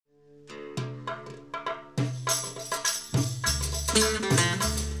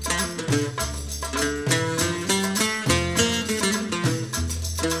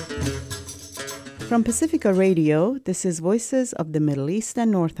From Pacifica Radio, this is Voices of the Middle East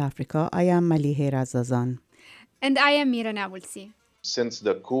and North Africa. I am Malihe Razazan. And I am Mira Nabulsi. Since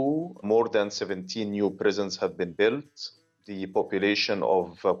the coup, more than 17 new prisons have been built. The population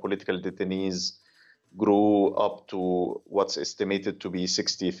of political detainees grew up to what's estimated to be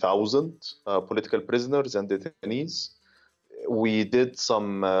 60,000 political prisoners and detainees. We did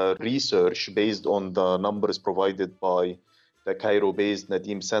some research based on the numbers provided by the Cairo-based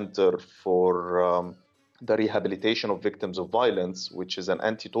Nadim Center for the Rehabilitation of Victims of Violence, which is an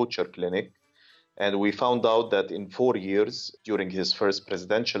anti-torture clinic. And we found out that in 4 years, during his first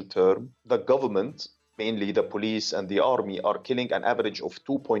presidential term, the government, mainly the police and the army, are killing an average of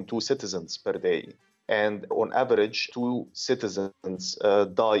 2.2 citizens per day. And on average, 2 citizens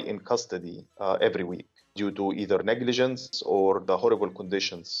die in custody every week due to either negligence or the horrible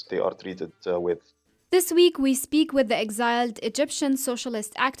conditions they are treated with. This week, we speak with the exiled Egyptian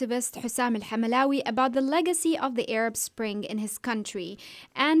socialist activist Hussam al-Hamalawi about the legacy of the Arab Spring in his country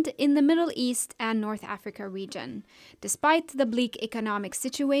and in the Middle East and North Africa region. Despite the bleak economic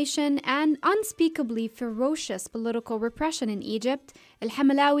situation and unspeakably ferocious political repression in Egypt,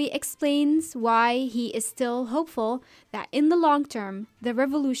 al-Hamalawi explains why he is still hopeful that in the long term, the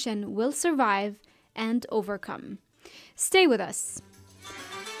revolution will survive and overcome. Stay with us.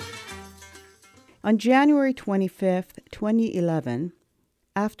 On January 25, 2011,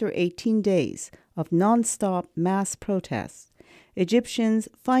 after 18 days of non-stop mass protests, Egyptians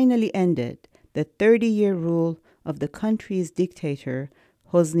finally ended the 30-year rule of the country's dictator,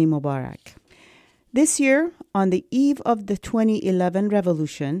 Hosni Mubarak. This year, on the eve of the 2011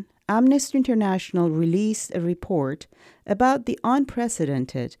 revolution, Amnesty International released a report about the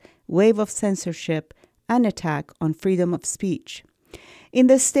unprecedented wave of censorship and attack on freedom of speech. In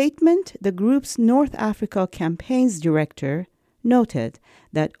the statement, the group's North Africa campaigns director noted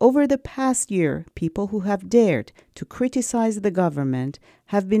that over the past year, people who have dared to criticize the government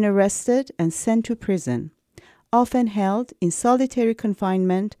have been arrested and sent to prison, often held in solitary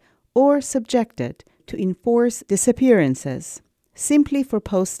confinement or subjected to enforced disappearances, simply for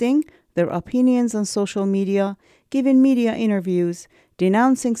posting their opinions on social media, giving media interviews,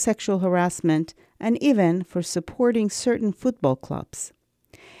 denouncing sexual harassment, and even for supporting certain football clubs.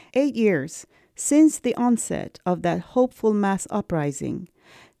 8 years since the onset of that hopeful mass uprising,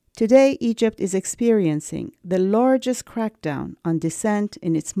 today Egypt is experiencing the largest crackdown on dissent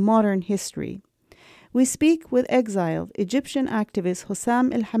in its modern history. We speak with exiled Egyptian activist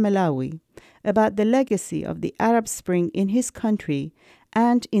Hussam al-Hamalawi about the legacy of the Arab Spring in his country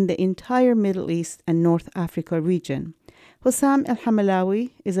and in the entire Middle East and North Africa region. Hussam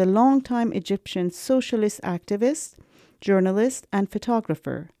al-Hamalawi is a longtime Egyptian socialist activist, journalist, and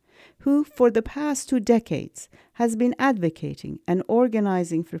photographer who, for the past 2 decades, has been advocating and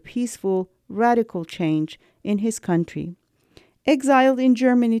organizing for peaceful, radical change in his country. Exiled in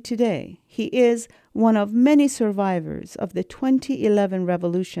Germany today, he is one of many survivors of the 2011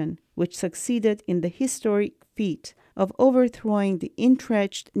 revolution, which succeeded in the historic feat of overthrowing the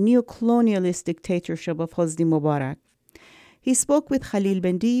entrenched neo-colonialist dictatorship of Hosni Mubarak. He spoke with Khalil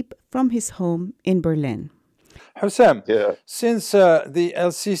Bendib from his home in Berlin. Hussam, since the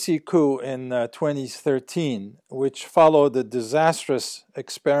El-Sisi coup in 2013, which followed the disastrous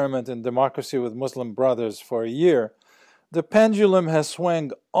experiment in democracy with Muslim Brothers for a year, the pendulum has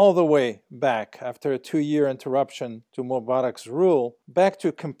swung all the way back after a 2-year interruption to Mubarak's rule, back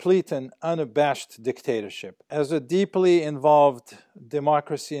to complete and unabashed dictatorship. As a deeply involved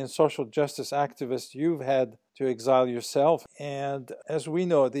democracy and social justice activist, you've had to exile yourself. And as we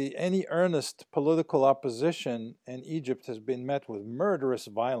know, any earnest political opposition in Egypt has been met with murderous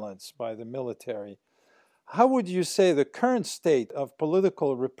violence by the military. How would you say the current state of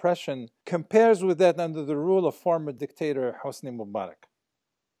political repression compares with that under the rule of former dictator Hosni Mubarak?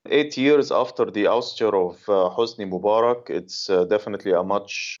 8 years after the ouster of Hosni Mubarak, it's definitely a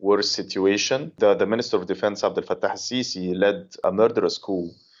much worse situation. The Minister of Defense, Abdel Fattah al-Sisi, led a murderous coup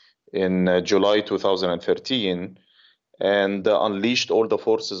in July 2013 and unleashed all the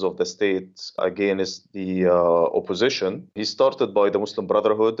forces of the state against the opposition. He started by the Muslim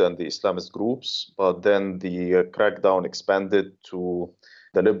Brotherhood and the Islamist groups, but then the crackdown expanded to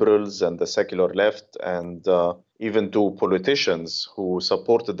the liberals and the secular left and even to politicians who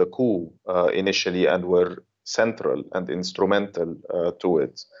supported the coup initially and were central and instrumental to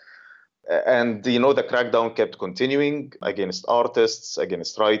it. And, the crackdown kept continuing against artists,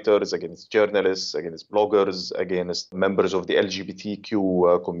 against writers, against journalists, against bloggers, against members of the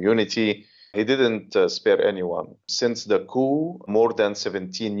LGBTQ community. He didn't spare anyone. Since the coup, more than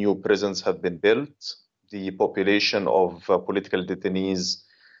 17 new prisons have been built. The population of political detainees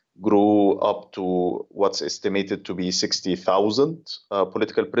grew up to what's estimated to be 60,000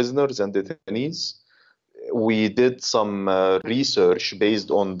 political prisoners and detainees. We did some research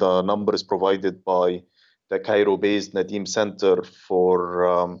based on the numbers provided by the Cairo-based Nadim Center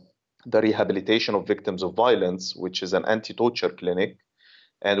for the Rehabilitation of Victims of Violence, which is an anti-torture clinic.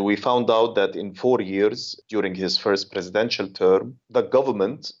 And we found out that in 4 years, during his first presidential term, the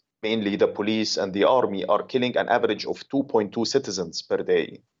government, mainly the police and the army, are killing an average of 2.2 citizens per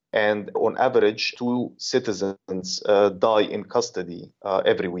day. And on average, 2 citizens die in custody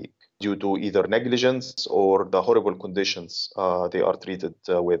every week due to either negligence or the horrible conditions they are treated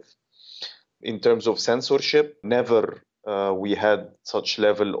with. In terms of censorship, never we had such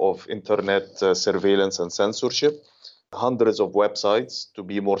level of internet surveillance and censorship. Hundreds of websites, to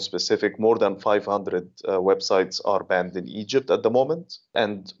be more specific, more than 500 websites are banned in Egypt at the moment.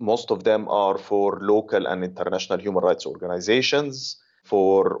 And most of them are for local and international human rights organizations,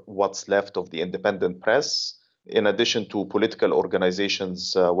 for what's left of the independent press, in addition to political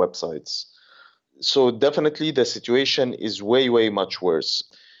organizations' websites. So definitely the situation is way, way much worse.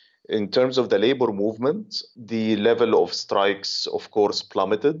 In terms of the labor movement, the level of strikes, of course,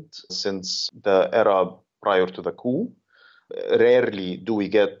 plummeted since the era prior to the coup. Rarely do we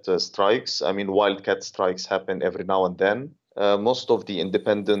get strikes. I mean, wildcat strikes happen every now and then. Most of the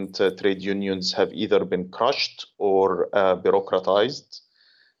independent trade unions have either been crushed or bureaucratized.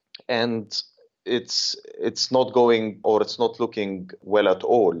 And it's not going, or it's not looking well at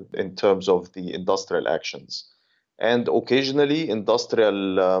all in terms of the industrial actions. And occasionally,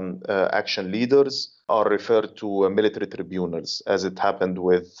 industrial action leaders are referred to military tribunals, as it happened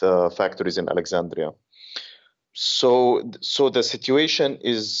with factories in Alexandria. So the situation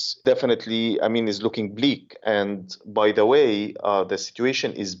is definitely, is looking bleak. And by the way, the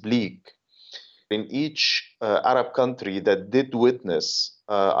situation is bleak in each Arab country that did witness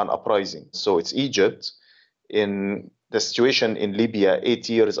an uprising. So it's Egypt. In the situation in Libya, 8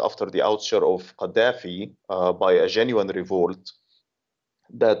 years after the ouster of Gaddafi by a genuine revolt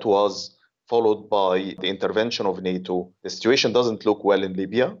that was followed by the intervention of NATO, the situation doesn't look well in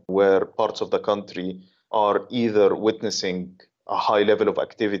Libya, where parts of the country are either witnessing a high level of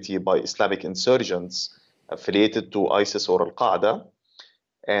activity by Islamic insurgents affiliated to ISIS or Al-Qaeda,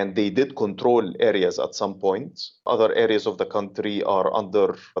 and they did control areas at some point. Other areas of the country are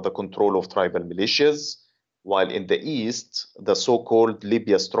under the control of tribal militias, while in the east, the so-called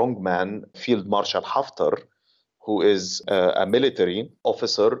Libya strongman, Field Marshal Haftar, who is a military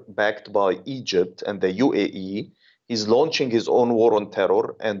officer backed by Egypt and the UAE, is launching his own war on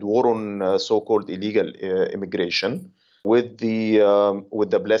terror and war on so-called illegal immigration with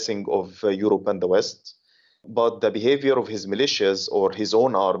the blessing of Europe and the West. But the behavior of his militias or his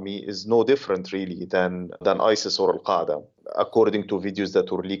own army is no different really than ISIS or Al-Qaeda, according to videos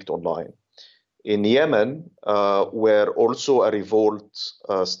that were leaked online. In Yemen, where also a revolt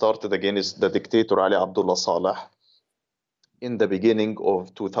started against the dictator Ali Abdullah Saleh in the beginning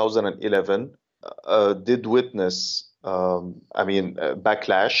of 2011, did witness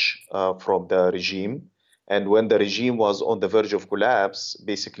backlash from the regime. And when the regime was on the verge of collapse,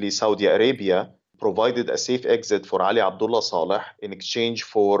 basically Saudi Arabia provided a safe exit for Ali Abdullah Saleh in exchange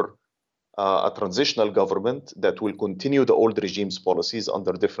for a transitional government that will continue the old regime's policies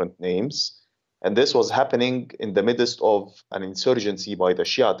under different names. And this was happening in the midst of an insurgency by the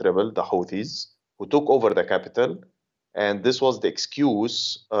Shiite rebel, the Houthis, who took over the capital. And this was the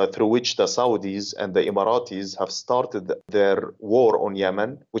excuse through which the Saudis and the Emiratis have started their war on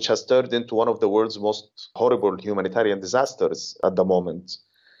Yemen, which has turned into one of the world's most horrible humanitarian disasters at the moment.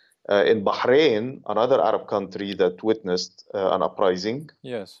 In Bahrain, another Arab country that witnessed an uprising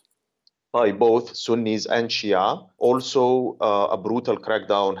by both Sunnis and Shia, also a brutal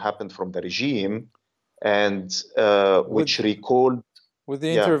crackdown happened from the regime, and which recalled... With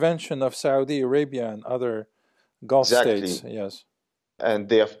the intervention of Saudi Arabia and other Gulf states, yes. And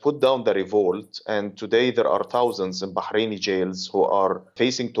they have put down the revolt. And today there are thousands in Bahraini jails who are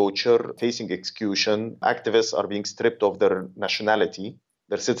facing torture, facing execution. Activists are being stripped of their nationality,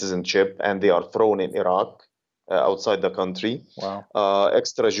 their citizenship, and they are thrown in Iraq, outside the country. Wow.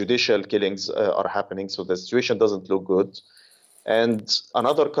 Extrajudicial killings are happening. So the situation doesn't look good. And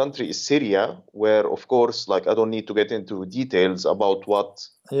another country is Syria, where, of course, I don't need to get into details about what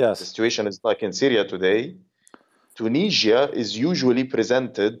the situation is like in Syria today. Tunisia is usually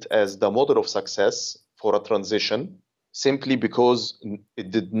presented as the model of success for a transition, simply because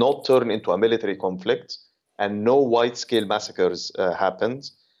it did not turn into a military conflict and no wide-scale massacres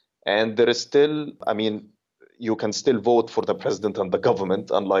happened. And there is still, you can still vote for the president and the government,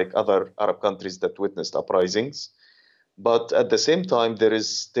 unlike other Arab countries that witnessed uprisings. But at the same time, there is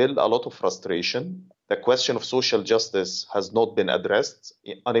still a lot of frustration. The question of social justice has not been addressed.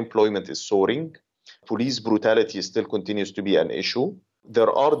 Unemployment is soaring. Police brutality still continues to be an issue.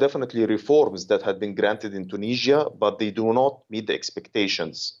 There are definitely reforms that had been granted in Tunisia, but they do not meet the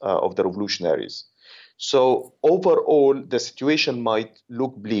expectations of the revolutionaries. So overall, the situation might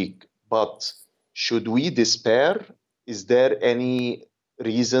look bleak, but should we despair? Is there any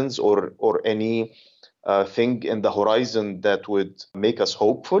reasons or any thing in the horizon that would make us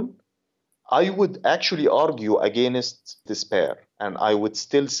hopeful? I would actually argue against despair, and I would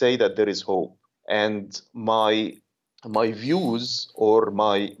still say that there is hope. And my views or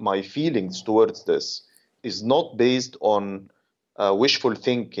my feelings towards this is not based on wishful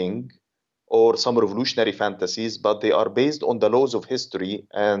thinking or some revolutionary fantasies, but they are based on the laws of history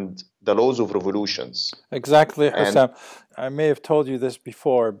and the laws of revolutions. Exactly, Hussam. I may have told you this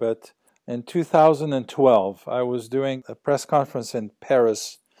before, but in 2012, I was doing a press conference in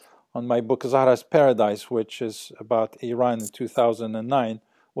Paris on my book Zahra's Paradise, which is about Iran in 2009,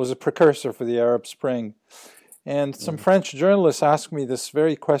 was a precursor for the Arab Spring. And some French journalists asked me this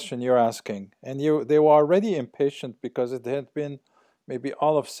very question you're asking. And they were already impatient because it had been maybe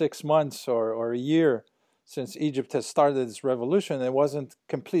all of 6 months or a year since Egypt has started its revolution. It wasn't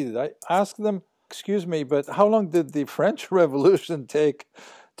completed. I asked them, excuse me, but how long did the French Revolution take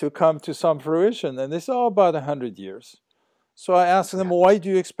to come to some fruition? And they said, about 100 years. So I asked them, why do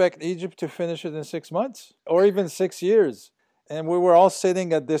you expect Egypt to finish it in 6 months or even 6 years? And we were all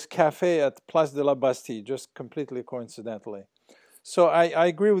sitting at this cafe at Place de la Bastille, just completely coincidentally. So I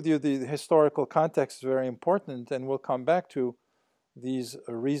agree with you, the historical context is very important, and we'll come back to these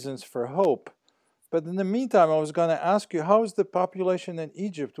reasons for hope. But in the meantime, I was going to ask you, how is the population in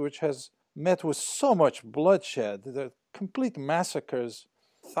Egypt, which has met with so much bloodshed, the complete massacres,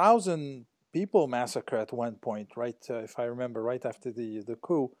 1,000 people massacre at one point, right? If I remember, right after the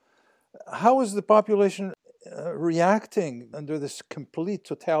coup. How is the population reacting under this complete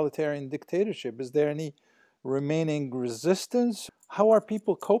totalitarian dictatorship? Is there any remaining resistance? How are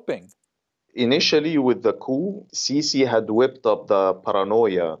people coping? Initially, with the coup, Sisi had whipped up the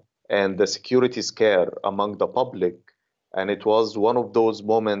paranoia and the security scare among the public. And it was one of those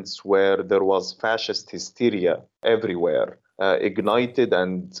moments where there was fascist hysteria everywhere, ignited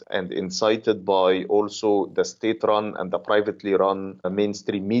and incited by also the state-run and the privately run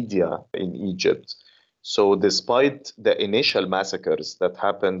mainstream media in Egypt. So despite the initial massacres that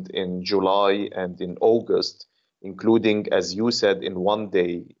happened in July and in August, including, as you said, in one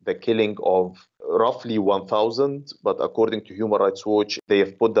day, the killing of roughly 1,000, but according to Human Rights Watch, they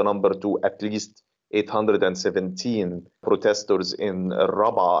have put the number to at least 817 protesters in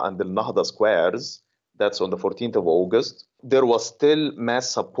Rabaa and the Nahda squares. That's on the 14th of August. There was still mass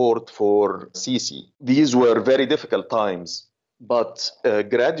support for Sisi. These were very difficult times, but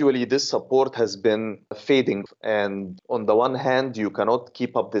gradually this support has been fading. And on the one hand, you cannot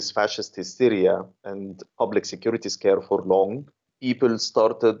keep up this fascist hysteria and public security scare for long. People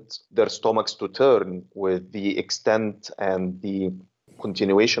started their stomachs to turn with the extent and the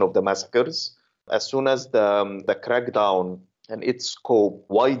continuation of the massacres. As soon as the crackdown and its scope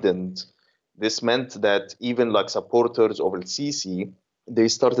widened, this meant that even like supporters of El-Sisi, they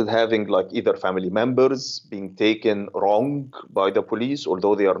started having like either family members being taken wrong by the police,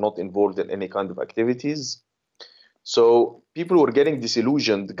 although they are not involved in any kind of activities. So people were getting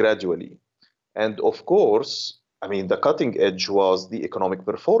disillusioned gradually. And of course, I mean, the cutting edge was the economic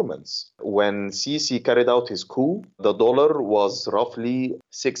performance. When Sisi carried out his coup, the dollar was roughly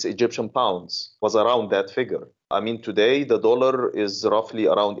 6 Egyptian pounds, was around that figure. I mean, today the dollar is roughly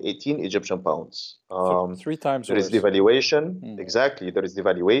around 18 Egyptian pounds. 3 times There worse. is devaluation. Exactly. There is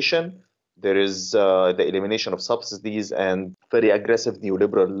devaluation. There is the elimination of subsidies and very aggressive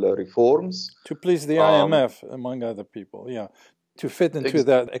neoliberal reforms. To please the IMF, among other people, yeah. To fit into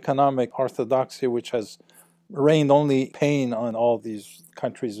that economic orthodoxy which has rained only pain on all these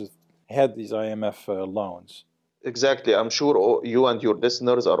countries that had these IMF loans. Exactly. I'm sure you and your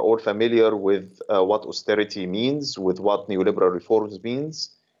listeners are all familiar with what austerity means, with what neoliberal reforms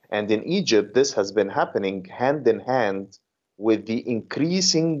means. And in Egypt, this has been happening hand in hand with the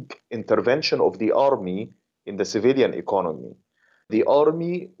increasing intervention of the army in the civilian economy. The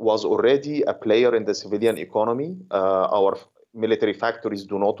army was already a player in the civilian economy. Our military factories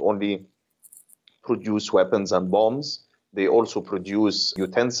do not only produce weapons and bombs, they also produce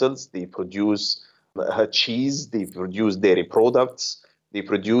utensils, they produce cheese, they produce dairy products, they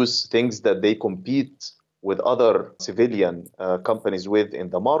produce things that they compete with other civilian companies with in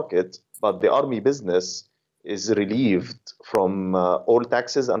the market, but the army business is relieved from all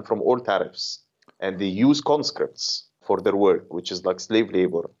taxes and from all tariffs. And they use conscripts for their work, which is like slave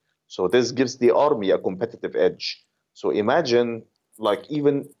labor. So this gives the army a competitive edge. So imagine like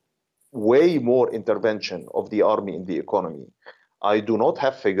even way more intervention of the army in the economy. I do not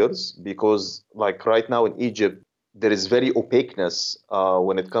have figures because like right now in Egypt, there is very opaqueness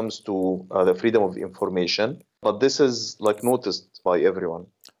when it comes to the freedom of information. But this is like noticed by everyone.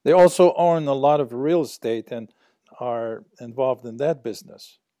 They also own a lot of real estate and are involved in that business.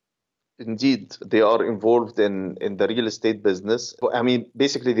 Indeed, they are involved in the real estate business. I mean,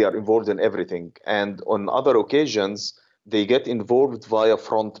 basically, they are involved in everything. And on other occasions, they get involved via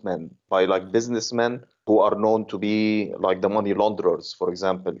frontmen, by like businessmen who are known to be like the money launderers, for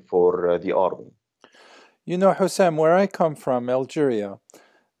example, for the army. You know, Hussam, where I come from, Algeria,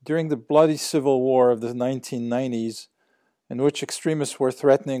 during the bloody civil war of the 1990s, in which extremists were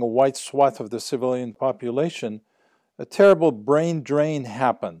threatening a wide swath of the civilian population, a terrible brain drain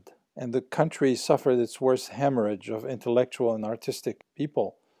happened, and the country suffered its worst hemorrhage of intellectual and artistic people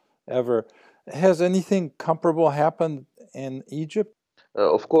ever. Has anything comparable happened in Egypt?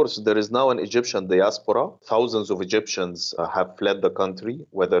 Of course, there is now an Egyptian diaspora. Thousands of Egyptians have fled the country,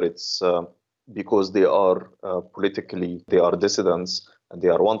 whether it's because they are politically, they are dissidents and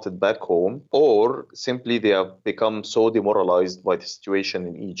they are wanted back home, or simply they have become so demoralized by the situation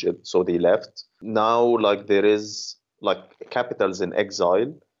in Egypt, so they left. Now, like there is like capitals in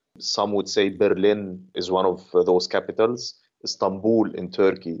exile. Some would say Berlin is one of those capitals. Istanbul in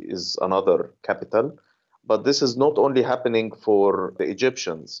Turkey is another capital. But this is not only happening for the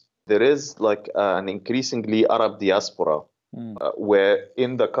Egyptians. There is like an increasingly Arab diaspora where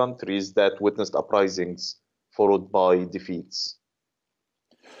in the countries that witnessed uprisings followed by defeats.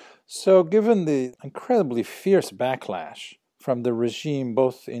 So given the incredibly fierce backlash from the regime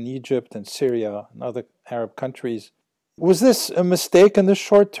both in Egypt and Syria and other Arab countries, was this a mistake in the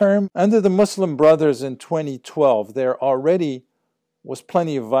short term? Under the Muslim Brothers in 2012, there already was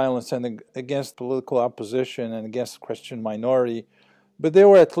plenty of violence and against political opposition and against the Christian minority, but they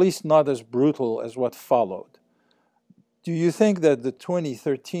were at least not as brutal as what followed. Do you think that the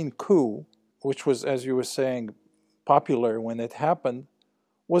 2013 coup, which was, as you were saying, popular when it happened,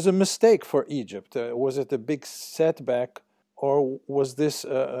 was a mistake for Egypt? Was it a big setback, or was this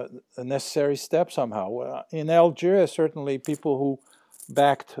a necessary step somehow? In Algeria, certainly people who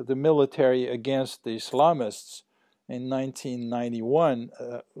backed the military against the Islamists in 1991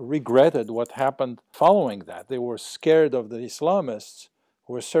 regretted what happened following that. They were scared of the Islamists,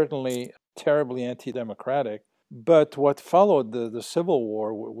 who were certainly terribly anti-democratic. But what followed the civil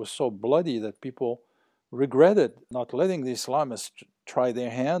war was so bloody that people regretted not letting the Islamists try their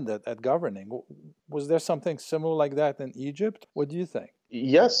hand at governing. Was there something similar like that in Egypt? What do you think?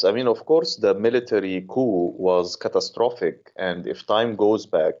 Yes, I mean, of course, the military coup was catastrophic. And if time goes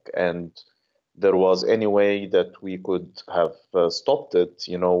back and there was any way that we could have stopped it,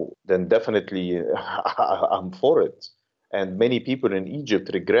 then definitely I'm for it. And many people in Egypt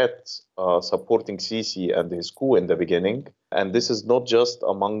regret supporting Sisi and his coup in the beginning. And this is not just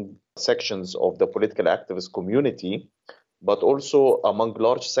among sections of the political activist community, but also among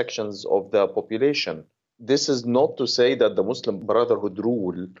large sections of the population. This is not to say that the Muslim Brotherhood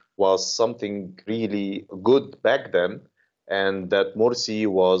rule was something really good back then, and that Morsi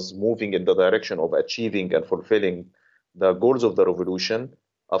was moving in the direction of achieving and fulfilling the goals of the revolution.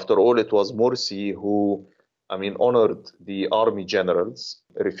 After all, it was Morsi who honored the army generals,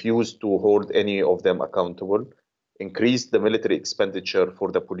 refused to hold any of them accountable, increased the military expenditure for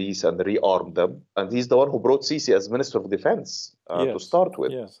the police and rearmed them. And he's the one who brought Sisi as Minister of Defense to start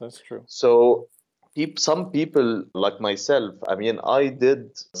with. Yes, that's true. So some people like myself, I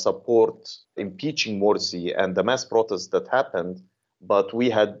did support impeaching Morsi and the mass protests that happened, but we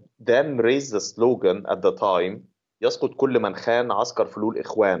had then raised the slogan at the time, يسقط كل من خان عسكر فلول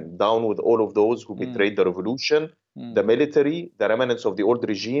إخوان, down with all of those who betrayed the revolution, the military, the remnants of the old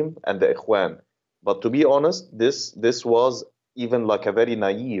regime, and the Ikhwan. But to be honest, this was even like a very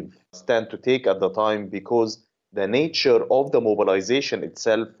naive stand to take at the time, because the nature of the mobilization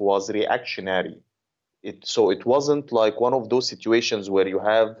itself was reactionary. So it wasn't like one of those situations where you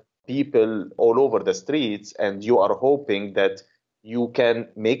have people all over the streets and you are hoping that you can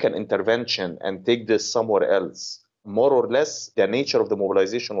make an intervention and take this somewhere else. More or less, the nature of the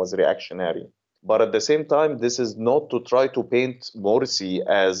mobilization was reactionary. But at the same time, this is not to try to paint Morsi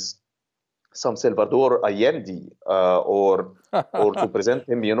as some Salvador Allende or to present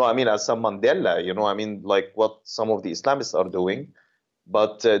him, as some Mandela, like what some of the Islamists are doing.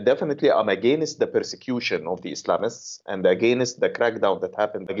 But definitely, I'm against the persecution of the Islamists and against the crackdown that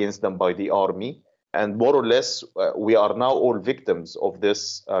happened against them by the army. And more or less, we are now all victims of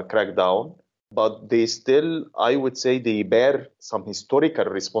this crackdown. but they still, I would say, they bear some historical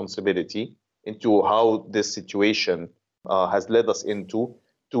responsibility into how this situation has led us into,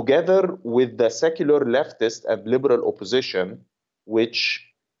 together with the secular leftist and liberal opposition, which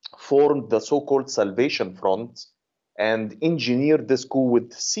formed the so-called Salvation Front and engineered this coup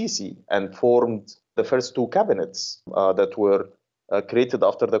with Sisi and formed the first two cabinets that were created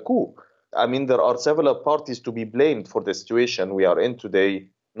after the coup. I mean, there are several parties to be blamed for the situation we are in today,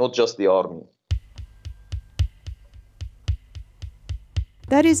 not just the army.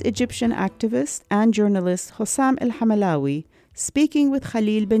 That is Egyptian activist and journalist Hossam El-Hamalawy speaking with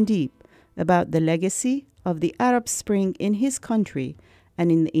Khalil Bendib about the legacy of the Arab Spring in his country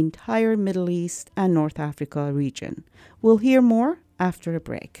and in the entire Middle East and North Africa region. We'll hear more after a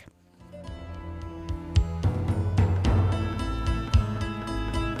break.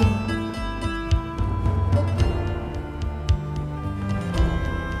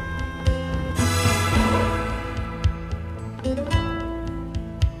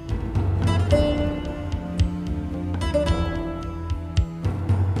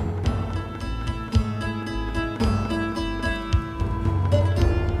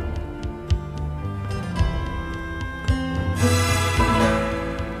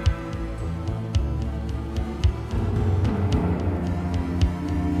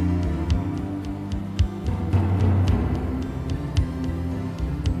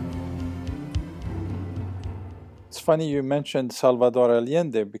 Funny you mentioned Salvador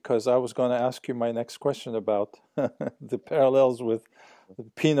Allende, because I was going to ask you my next question about the parallels with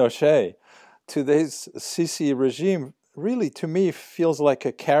Pinochet. Today's Sisi regime really, to me, feels like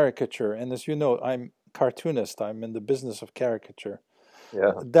a caricature. And as you know, I'm a cartoonist. I'm in the business of caricature.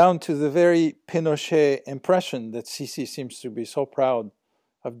 Yeah. Down to the very Pinochet impression that Sisi seems to be so proud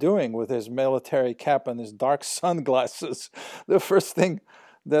of doing with his military cap and his dark sunglasses. The first thing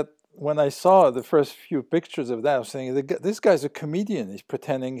that when I saw the first few pictures of that, I was thinking, this guy's a comedian. He's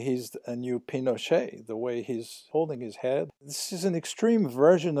pretending he's a new Pinochet, the way he's holding his head. This is an extreme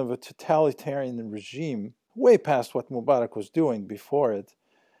version of a totalitarian regime, way past what Mubarak was doing before it.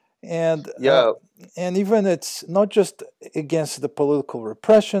 And and even it's not just against the political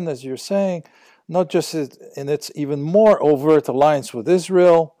repression, as you're saying, not just in its even more overt alliance with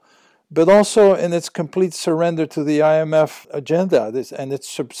Israel, but also in its complete surrender to the IMF agenda and its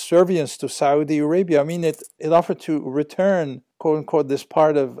subservience to Saudi Arabia. I mean, it offered to return, quote unquote, this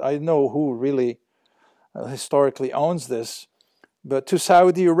part of, I don't know who really historically owns this, but to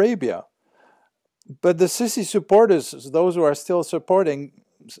Saudi Arabia. But the Sisi supporters, those who are still supporting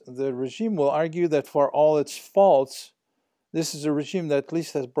the regime, will argue that for all its faults, this is a regime that at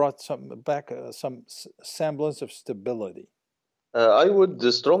least has brought some semblance of stability. I would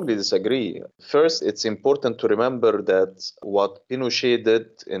strongly disagree. First, it's important to remember that what Pinochet did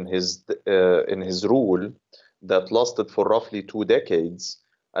in his rule that lasted for roughly 2 decades,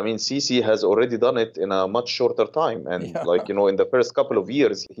 I mean, Sisi has already done it in a much shorter time. And in the first couple of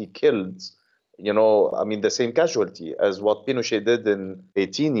years, he killed, the same casualty as what Pinochet did in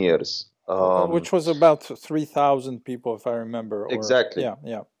 18 years. Which was about 3,000 people, if I remember. Exactly.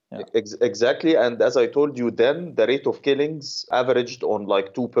 Yeah. Exactly. And as I told you then, the rate of killings averaged on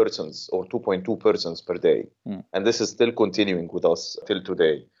like 2 persons or 2.2 persons per day. And this is still continuing with us till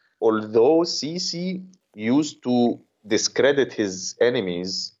today. Although Sisi used to discredit his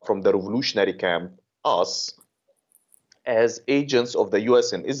enemies from the revolutionary camp, us, as agents of the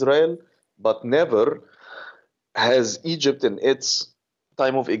US and Israel, but never has Egypt in its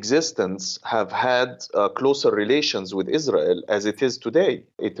time of existence have had closer relations with Israel as it is today.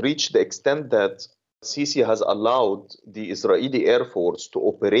 It reached the extent that Sisi has allowed the Israeli Air Force to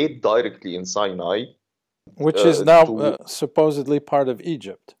operate directly in Sinai. Which is now supposedly part of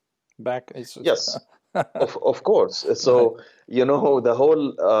Egypt. Yes, of course. So, the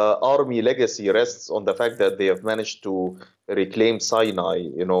whole army legacy rests on the fact that they have managed to reclaim Sinai,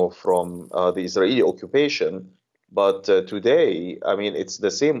 from the Israeli occupation. But today, I mean, it's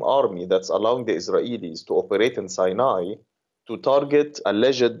the same army that's allowing the Israelis to operate in Sinai to target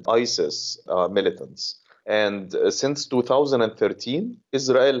alleged ISIS militants. And since 2013,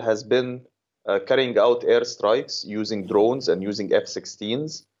 Israel has been carrying out airstrikes using drones and using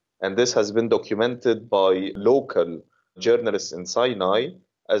F-16s. And this has been documented by local journalists in Sinai,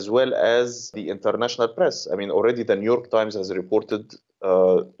 as well as the international press. I mean, already the New York Times has reported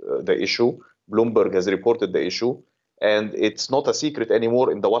the issue. Bloomberg has reported the issue, and it's not a secret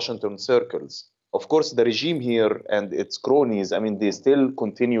anymore in the Washington circles. Of course, the regime here and its cronies, I mean, they still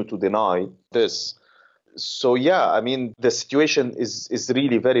continue to deny this. So, yeah, I mean, the situation is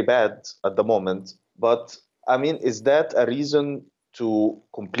really very bad at the moment. But, I mean, is that a reason to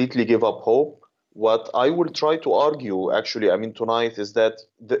completely give up hope? What I will try to argue, actually, tonight is that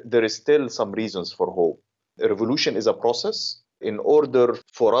there is still some reasons for hope. A revolution is a process. In order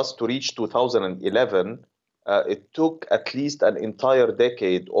for us to reach 2011, it took at least an entire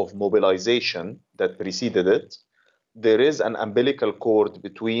decade of mobilization that preceded it. There is an umbilical cord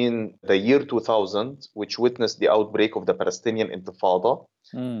between the year 2000, which witnessed the outbreak of the Palestinian Intifada,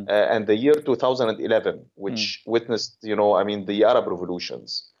 and the year 2011, which witnessed, the Arab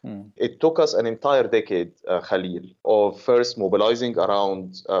revolutions. It took us an entire decade, Khalil, of first mobilizing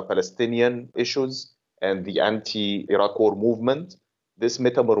around Palestinian issues and the anti-Iraq war movement. This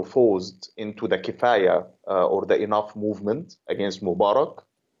metamorphosed into the Kifaya or the Enough movement against Mubarak.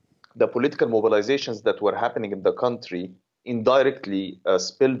 The political mobilizations that were happening in the country indirectly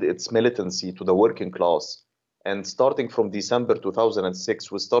spilled its militancy to the working class. And starting from December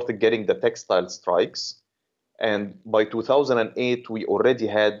 2006, we started getting the textile strikes. And by 2008, we already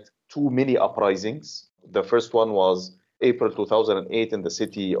had 2 mini uprisings. The first one was April 2008 in the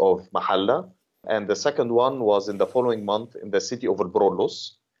city of Mahalla. And the second one was in the following month in the city of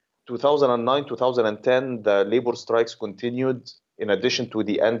Elbrollos. 2009, 2010, the labor strikes continued in addition to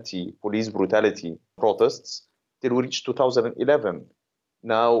the anti-police brutality protests till we reached 2011.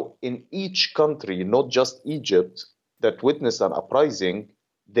 Now, in each country, not just Egypt, that witnessed an uprising,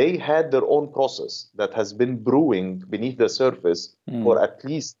 they had their own process that has been brewing beneath the surface for at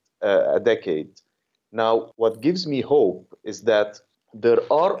least a decade. Now, what gives me hope is that there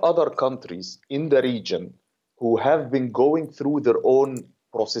are other countries in the region who have been going through their own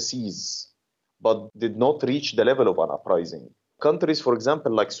processes, but did not reach the level of an uprising. Countries, for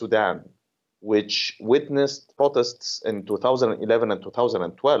example, like Sudan, which witnessed protests in 2011 and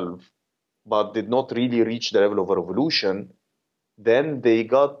 2012, but did not really reach the level of a revolution, then they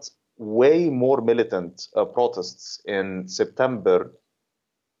got way more militant protests in September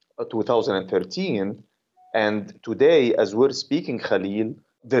 2013. And today, as we're speaking, Khalil,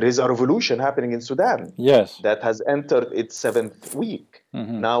 there is a revolution happening in Sudan. Yes. That has entered its 7th week.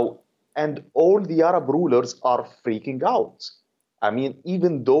 Now, and all the Arab rulers are freaking out.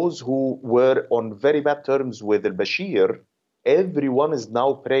 Even those who were on very bad terms with al-Bashir, everyone is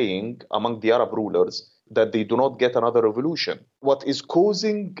now praying among the Arab rulers that they do not get another revolution. What is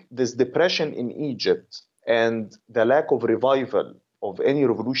causing this depression in Egypt and the lack of revival of any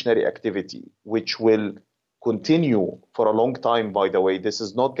revolutionary activity, which will continue for a long time, by the way, this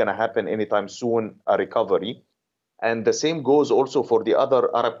is not going to happen anytime soon, a recovery. And the same goes also for the other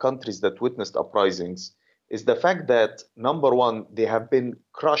Arab countries that witnessed uprisings, is the fact that, number one, they have been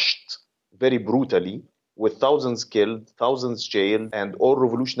crushed very brutally with thousands killed, thousands jailed, and all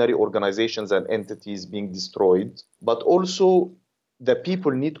revolutionary organizations and entities being destroyed. But also, the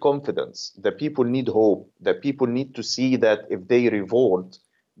people need confidence. The people need hope. The people need to see that if they revolt,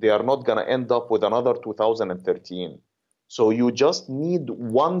 they are not going to end up with another 2013. So you just need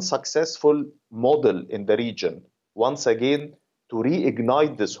one successful model in the region, once again, to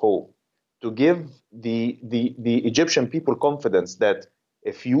reignite this hope, to give the Egyptian people confidence that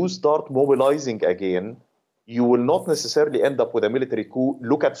if you start mobilizing again, you will not necessarily end up with a military coup.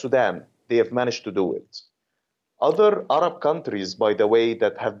 Look at Sudan. They have managed to do it. Other Arab countries, by the way,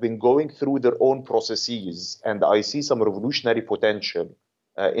 that have been going through their own processes, and I see some revolutionary potential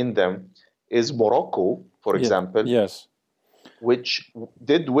in them, is Morocco, for example, yes, which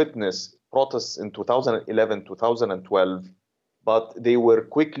did witness protests in 2011, 2012, but they were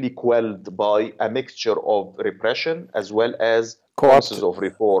quickly quelled by a mixture of repression as well as process of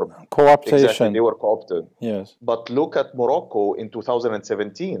reform. Co-optation. Exactly, they were co-opted. Yes. But look at Morocco in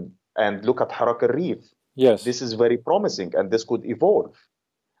 2017 and look at Harak al-Rif. Yes. This is very promising and this could evolve.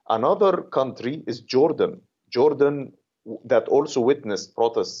 Another country is Jordan. Jordan, that also witnessed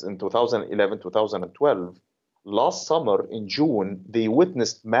protests in 2011, 2012. Last summer in June, they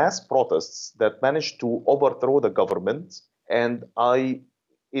witnessed mass protests that managed to overthrow the government. And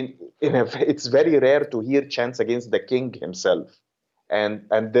it's very rare to hear chants against the king himself. And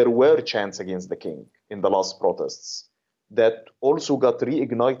there were chants against the king in the last protests that also got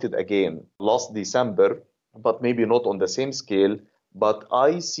reignited again last December, but maybe not on the same scale. But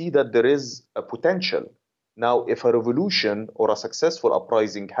I see that there is a potential. Now, if a revolution or a successful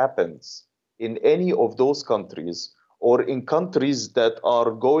uprising happens in any of those countries, or in countries that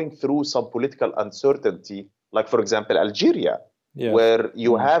are going through some political uncertainty, like, for example, Algeria, yes, where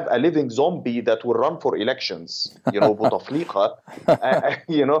you have a living zombie that will run for elections, Bouteflika,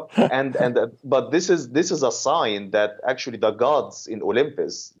 but this is a sign that actually the gods in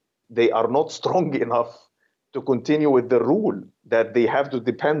Olympus, they are not strong enough to continue with the rule, that they have to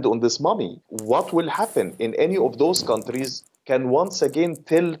depend on this mummy. What will happen in any of those countries can once again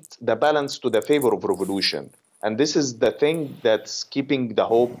tilt the balance to the favor of revolution. And this is the thing that's keeping the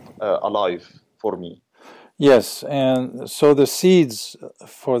hope alive for me. Yes, and so the seeds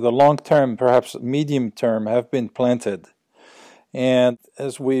for the long term, perhaps medium term, have been planted. And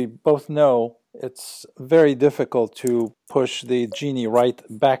as we both know, it's very difficult to push the genie right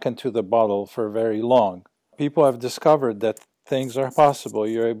back into the bottle for very long. People have discovered that things are possible.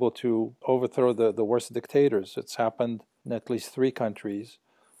 You're able to overthrow the worst dictators. It's happened in at least 3 countries,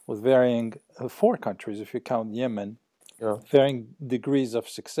 with varying 4 countries if you count Yemen, varying degrees of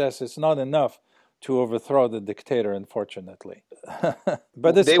success. It's not enough to overthrow the dictator, unfortunately.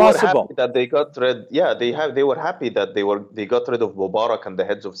 But it's possible. Were happy that they got rid. Yeah, they were happy that they got rid of Mubarak and the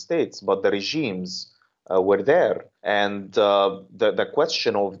heads of states, but the regimes were there, and the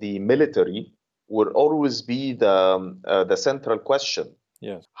question of the military will always be the central question.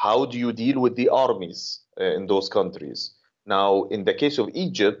 Yes. How do you deal with the armies in those countries? Now, in the case of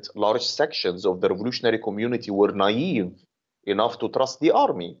Egypt, large sections of the revolutionary community were naive enough to trust the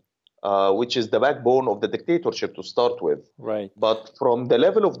army, which is the backbone of the dictatorship to start with. Right. But from the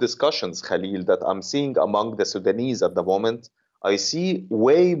level of discussions, Khalil, that I'm seeing among the Sudanese at the moment, I see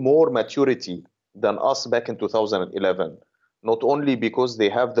way more maturity than us back in 2011. Not only because they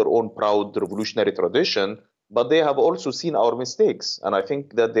have their own proud revolutionary tradition, but they have also seen our mistakes. And I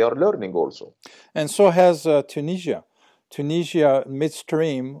think that they are learning also. And so has Tunisia. Tunisia,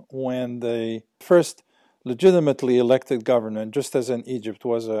 midstream, when the first legitimately elected government, just as in Egypt,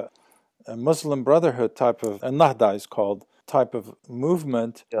 was a Muslim Brotherhood type of, a Nahda is called, type of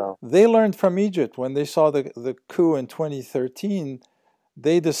movement. Yeah. They learned from Egypt. When they saw the coup in 2013,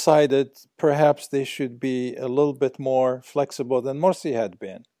 they decided perhaps they should be a little bit more flexible than Morsi had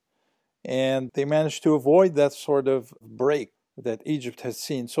been. And they managed to avoid that sort of break that Egypt has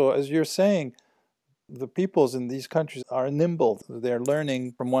seen. So as you're saying, the peoples in these countries are nimble. They're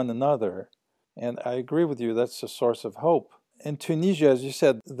learning from one another. And I agree with you, that's a source of hope. In Tunisia, as you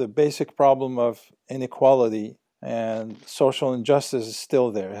said, the basic problem of inequality and social injustice is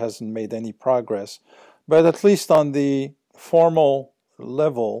still there. It hasn't made any progress. But at least on the formal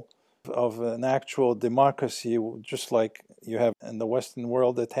level of an actual democracy, just like you have in the Western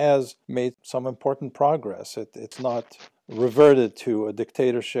world, it has made some important progress. It's not reverted to a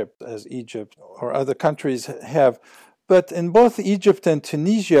dictatorship as Egypt or other countries have. But in both Egypt and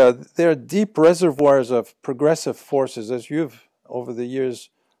Tunisia, there are deep reservoirs of progressive forces, as you've over the years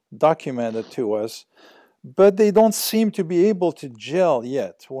documented to us. But they don't seem to be able to gel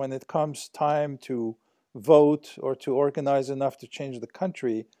yet when it comes time to vote or to organize enough to change the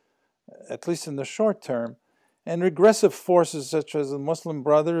country, at least in the short term. And regressive forces such as the Muslim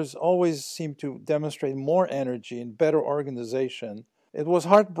Brothers always seem to demonstrate more energy and better organization. It was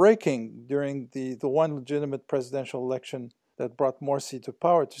heartbreaking during the one legitimate presidential election that brought Morsi to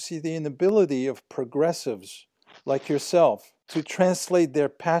power to see the inability of progressives like yourself to translate their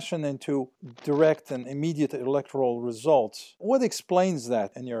passion into direct and immediate electoral results. What explains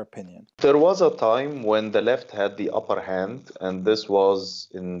that, in your opinion? There was a time when the left had the upper hand, and this was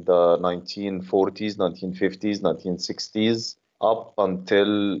in the 1940s, 1950s, 1960s, up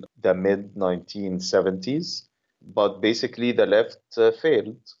until the mid-1970s. But basically, the left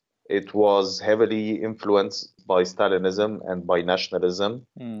failed. It was heavily influenced by Stalinism and by nationalism.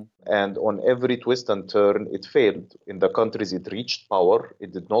 And on every twist and turn, it failed. In the countries it reached power,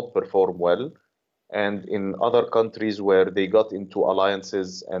 it did not perform well. And in other countries where they got into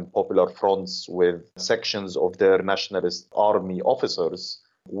alliances and popular fronts with sections of their nationalist army officers,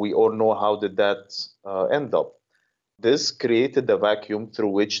 we all know how did that end up. This created the vacuum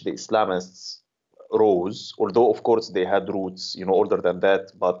through which the Islamists rose, although of course they had roots, older than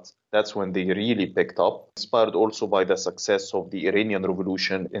that, but that's when they really picked up, inspired also by the success of the Iranian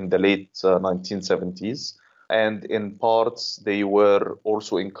Revolution in the late 1970s. And in parts, they were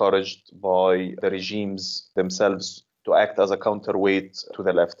also encouraged by the regimes themselves to act as a counterweight to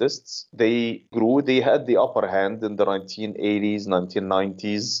the leftists. They grew, they had the upper hand in the 1980s,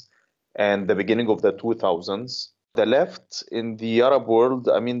 1990s, and the beginning of the 2000s. The left in the Arab world,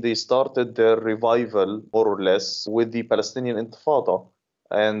 they started their revival, more or less, with the Palestinian Intifada.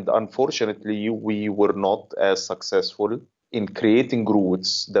 And unfortunately, we were not as successful in creating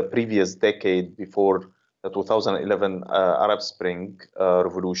roots the previous decade before the 2011 Arab Spring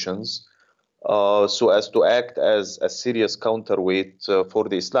revolutions, so as to act as a serious counterweight for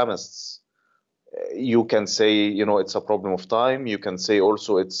the Islamists. You can say, it's a problem of time. You can say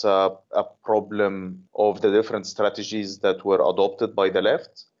also it's a problem of the different strategies that were adopted by the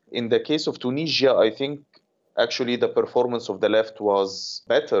left. In the case of Tunisia, I think actually the performance of the left was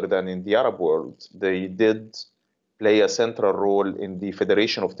better than in the Arab world. They did play a central role in the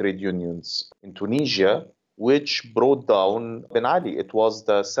Federation of Trade Unions in Tunisia, which brought down Ben Ali. It was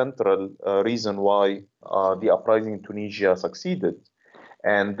the central reason why the uprising in Tunisia succeeded.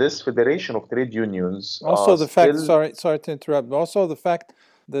 And this Federation of Trade Unions also the fact, sorry to interrupt, also the fact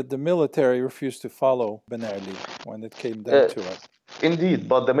that the military refused to follow Ben Ali when it came down to it. Indeed,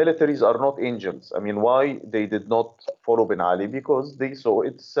 but the militaries are not angels. I mean, why they did not follow Ben Ali? Because they saw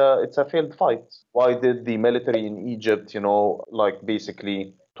it's a failed fight. Why did the military in Egypt, basically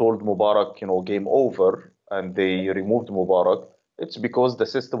told Mubarak, game over, and they removed Mubarak? It's because the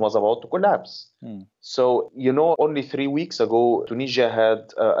system was about to collapse. So, only 3 weeks ago, Tunisia had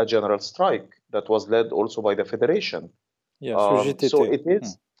a general strike that was led also by the Federation. Yes, so it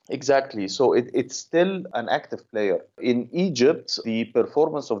is. Exactly. So it's still an active player. In Egypt, the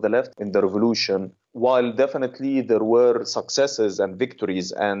performance of the left in the revolution, while definitely there were successes and victories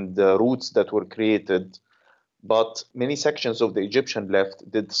and routes that were created, but many sections of the Egyptian left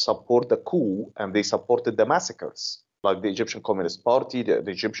did support the coup and they supported the massacres, like the Egyptian Communist Party,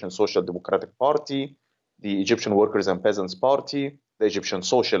 the Egyptian Social Democratic Party, the Egyptian Workers and Peasants Party, the Egyptian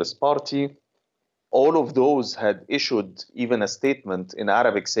Socialist Party. All of those had issued even a statement in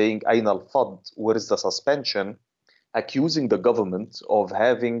Arabic saying, Ayn al-Fad, where is the suspension, accusing the government of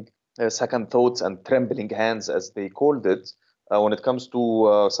having second thoughts and trembling hands, as they called it, when it comes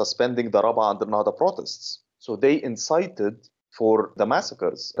to suspending the Rabaa and the Nahda protests. So they incited for the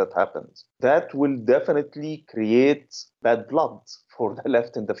massacres that happened. That will definitely create bad blood for the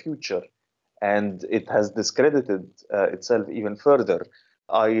left in the future. And it has discredited itself even further.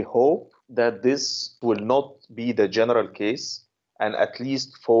 I hope that this will not be the general case, and at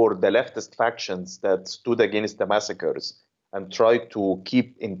least for the leftist factions that stood against the massacres and tried to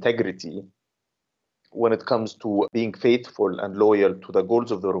keep integrity when it comes to being faithful and loyal to the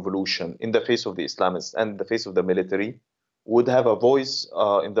goals of the revolution in the face of the Islamists and the face of the military, would have a voice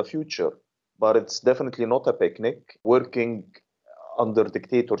in the future. But it's definitely not a picnic. Working under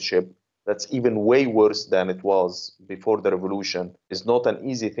dictatorship that's even way worse than it was before the revolution is not an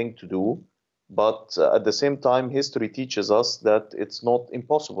easy thing to do. But at the same time, history teaches us that it's not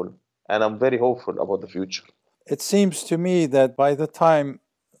impossible. And I'm very hopeful about the future. It seems to me that by the time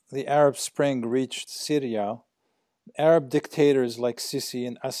the Arab Spring reached Syria, Arab dictators like Sisi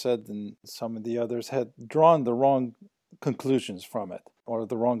and Assad and some of the others had drawn the wrong conclusions from it, or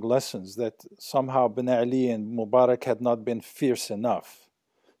the wrong lessons, that somehow Ben Ali and Mubarak had not been fierce enough.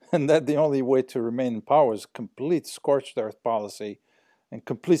 And that the only way to remain in power is complete scorched earth policy and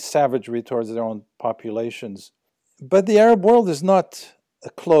complete savagery towards their own populations. But the Arab world is not a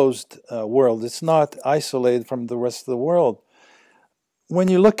closed world. It's not isolated from the rest of the world. When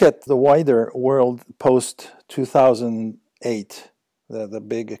you look at the wider world post-2008, the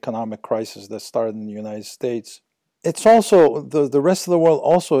big economic crisis that started in the United States, it's also, the rest of the world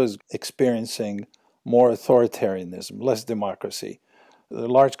also is experiencing more authoritarianism, less democracy.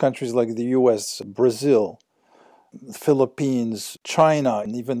 Large countries like the US, Brazil, the Philippines, China,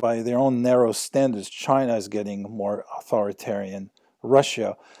 and even by their own narrow standards, China is getting more authoritarian,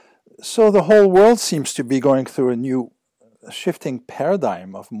 Russia. So the whole world seems to be going through a new shifting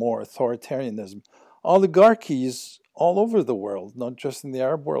paradigm of more authoritarianism. Oligarchies all over the world, not just in the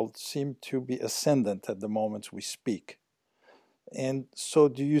Arab world, seem to be ascendant at the moment we speak. And so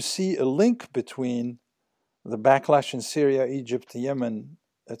do you see a link between the backlash in Syria, Egypt, Yemen,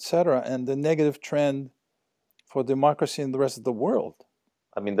 etc., and the negative trend for democracy in the rest of the world?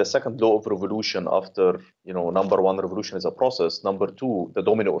 I mean, the second law of revolution after, number one, revolution is a process. Number two, the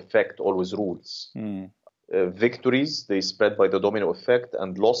domino effect always rules. Victories, they spread by the domino effect,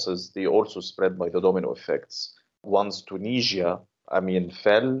 and losses, they also spread by the domino effects. Once Tunisia,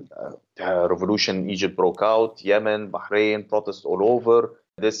 fell, the revolution in Egypt broke out, Yemen, Bahrain, protests all over.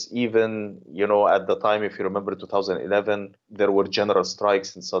 This even, at the time, if you remember 2011, there were general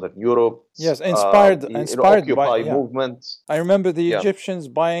strikes in Southern Europe. Yes, inspired Occupy by movement. I remember the Egyptians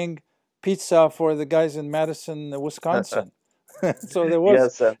buying pizza for the guys in Madison, Wisconsin. So there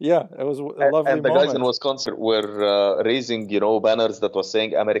was, it was a lovely moment. And the guys in Wisconsin were raising, banners that was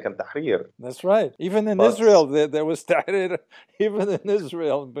saying American Tahrir. That's right. Even in Israel, there was Tahrir. Even in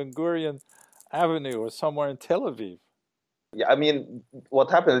Israel, Ben Gurion Avenue or somewhere in Tel Aviv. Yeah,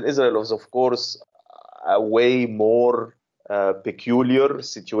 what happened in Israel was, of course, a way more peculiar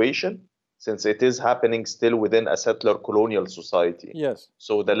situation, since it is happening still within a settler colonial society. Yes.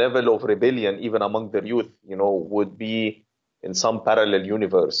 So the level of rebellion, even among their youth, would be in some parallel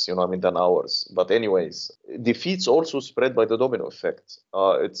universe, than ours. But anyways, defeats also spread by the domino effect.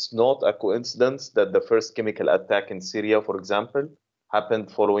 It's not a coincidence that the first chemical attack in Syria, for example,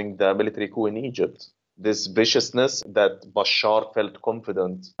 happened following the military coup in Egypt. this viciousness that Bashar felt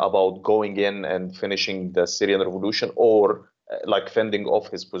confident about going in and finishing the Syrian revolution or like fending off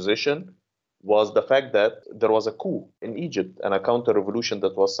his position was the fact that there was a coup in Egypt and a counter-revolution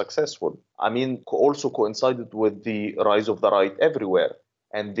that was successful. I mean, also coincided with the rise of the right everywhere.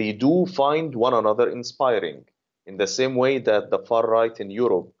 And they do find one another inspiring in the same way that the far right in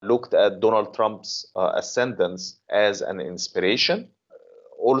Europe looked at Donald Trump's ascendance as an inspiration.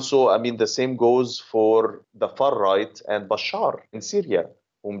 Also, I mean, the same goes for the far right and Bashar in Syria,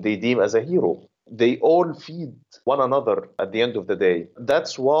 whom they deem as a hero. They all feed one another at the end of the day.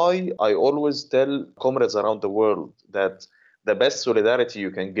 That's why I always tell comrades around the world that the best solidarity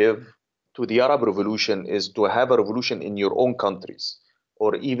you can give to the Arab revolution is to have a revolution in your own countries,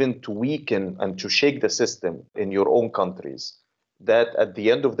 or even to weaken and to shake the system in your own countries, that at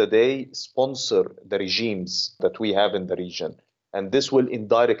the end of the day sponsor the regimes that we have in the region. And this will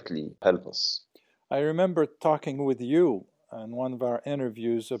indirectly help us. I remember talking with you in one of our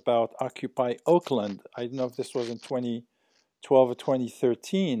interviews about Occupy Oakland. I don't know if this was in 2012 or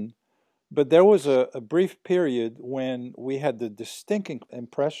 2013, but there was a brief period when we had the distinct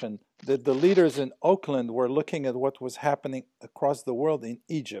impression that the leaders in Oakland were looking at what was happening across the world in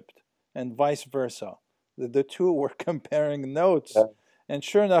Egypt and vice versa. The two were comparing notes. Yeah. And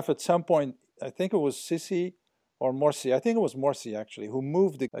sure enough, at some point, I think it was Sisi or Morsi, I think it was Morsi actually, who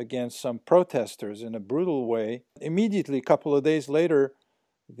moved against some protesters in a brutal way. Immediately, a couple of days later,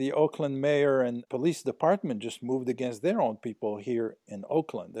 the Oakland mayor and police department just moved against their own people here in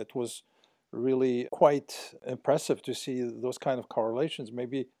Oakland. That was really quite impressive to see those kind of correlations.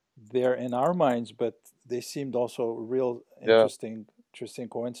 Maybe they're in our minds, but they seemed also real interesting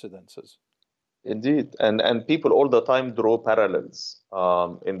coincidences. Indeed. And people all the time draw parallels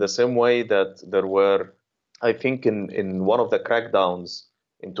in the same way that there were, I think in one of the crackdowns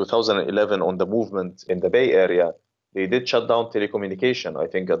in 2011 on the movement in the Bay Area, they did shut down telecommunication, I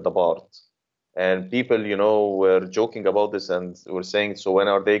think, at the BART. And people, were joking about this and were saying, so when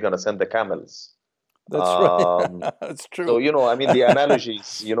are they going to send the camels? That's right. That's true. So, I mean, the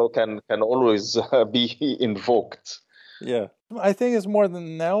analogies, can always be invoked. Yeah. I think it's more than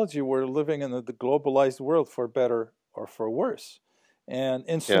an analogy. We're living in the globalized world, for better or for worse. And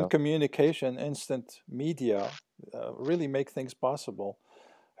instant communication, instant media really make things possible.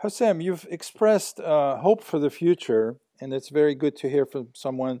 Hossam, you've expressed hope for the future, and it's very good to hear from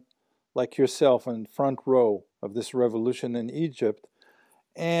someone like yourself in front row of this revolution in Egypt.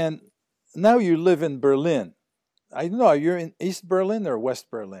 And now you live in Berlin. I don't know, you're in East Berlin or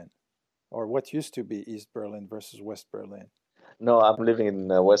West Berlin? Or what used to be East Berlin versus West Berlin? No, I'm living in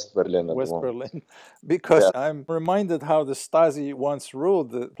West Berlin at West the moment. Berlin, because I'm reminded how the Stasi once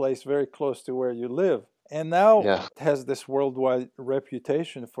ruled the place very close to where you live. And now it has this worldwide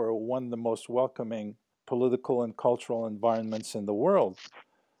reputation for one of the most welcoming political and cultural environments in the world.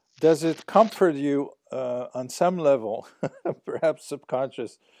 Does it comfort you on some level, perhaps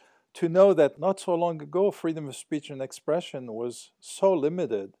subconscious, to know that not so long ago freedom of speech and expression was so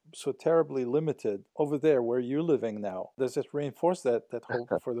limited, so terribly limited over there where you're living now? Does it reinforce that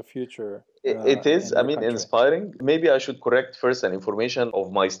hope for the future? It is, inspiring. Maybe I should correct first an information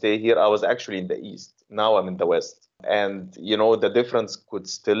of my stay here. I was actually in the East. Now I'm in the West. And, the difference could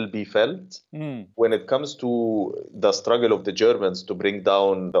still be felt when it comes to the struggle of the Germans to bring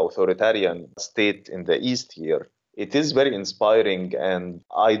down the authoritarian state in the East here. It is very inspiring, and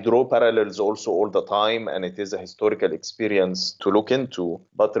I draw parallels also all the time, and it is a historical experience to look into.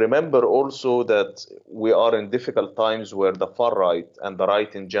 But remember also that we are in difficult times where the far right and the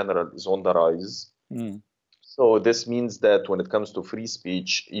right in general is on the rise. So this means that when it comes to free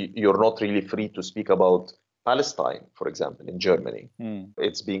speech, you're not really free to speak about Palestine, for example, in Germany.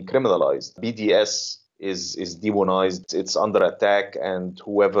 It's being criminalized. BDS is demonized, it's under attack, and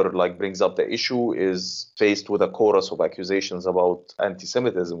whoever brings up the issue is faced with a chorus of accusations about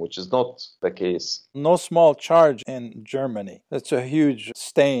anti-Semitism, which is not the case. No small charge in Germany. That's a huge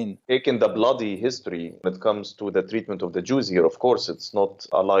stain. Taking the bloody history when it comes to the treatment of the Jews here, of course, it's not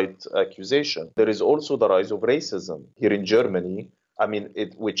a light accusation. There is also the rise of racism here in Germany,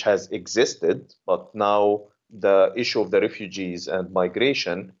 which has existed, but now the issue of the refugees and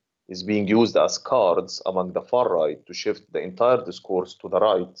migration is being used as cards among the far right to shift the entire discourse to the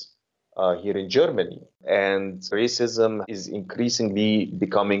right here in Germany. And racism is increasingly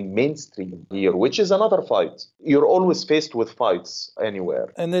becoming mainstream here, which is another fight. You're always faced with fights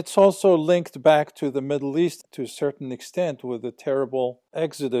anywhere. And it's also linked back to the Middle East to a certain extent with the terrible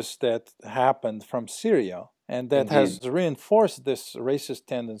exodus that happened from Syria. And that has reinforced this racist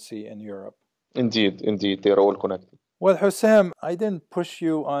tendency in Europe. Indeed, they're all connected. Well, Hussam, I didn't push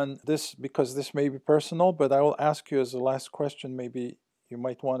you on this because this may be personal, but I will ask you as the last question. Maybe you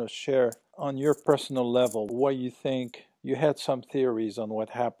might want to share on your personal level what you think. You had some theories on what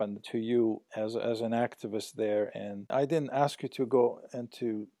happened to you as an activist there, and I didn't ask you to go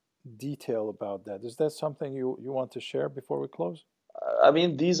into detail about that. Is that something you want to share before we close? I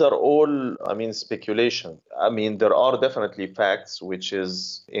mean, these are all, speculation. I mean, there are definitely facts, which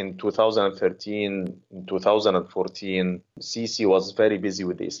is in 2013, in 2014, Sisi was very busy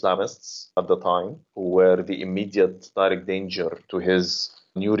with the Islamists at the time, who were the immediate direct danger to his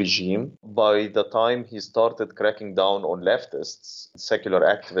new regime. By the time he started cracking down on leftists, secular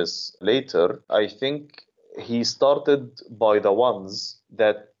activists later, I think he started by the ones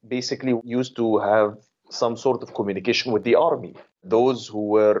that basically used to have some sort of communication with the army. Those who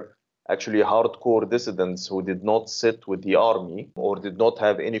were actually hardcore dissidents who did not sit with the army or did not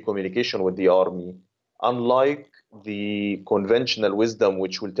have any communication with the army, unlike the conventional wisdom,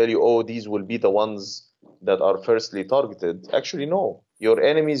 which will tell you, oh, these will be the ones that are firstly targeted. Actually, no. Your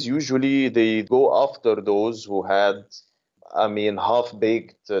enemies usually, they go after those who had,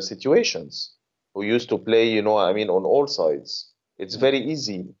 half-baked situations, who used to play, on all sides. It's very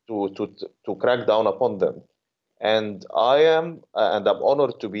easy to crack down upon them. And I'm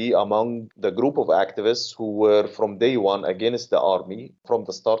honored to be among the group of activists who were from day one against the army from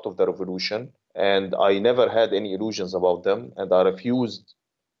the start of the revolution. And I never had any illusions about them. And I refused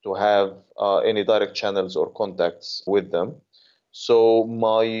to have any direct channels or contacts with them. So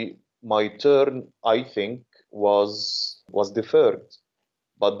my turn, I think, was deferred.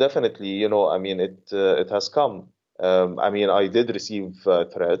 But definitely, it has come. I did receive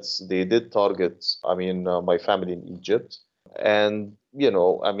threats. They did target, my family in Egypt. And,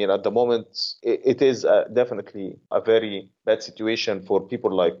 at the moment, it is definitely a very bad situation for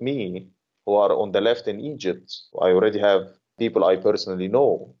people like me who are on the left in Egypt. I already have people I personally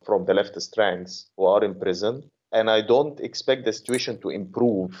know from the leftist ranks who are in prison. And I don't expect the situation to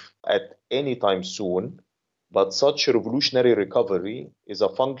improve at any time soon. But such a revolutionary recovery is a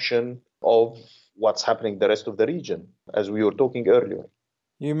function of what's happening the rest of the region, as we were talking earlier.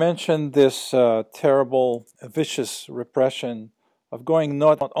 You mentioned this terrible, vicious repression of going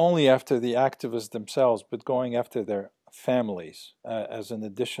not only after the activists themselves, but going after their families as an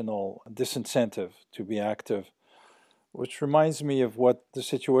additional disincentive to be active, which reminds me of what the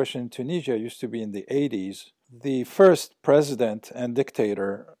situation in Tunisia used to be in the 80s. The first president and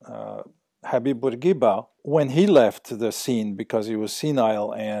dictator, Habib Bourguiba, when he left the scene because he was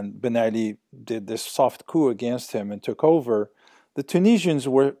senile and Ben Ali did this soft coup against him and took over, the Tunisians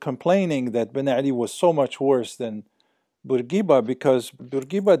were complaining that Ben Ali was so much worse than Bourguiba because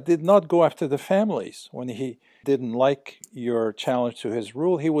Bourguiba did not go after the families. When he didn't like your challenge to his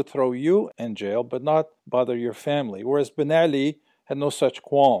rule, he would throw you in jail but not bother your family. Whereas Ben Ali had no such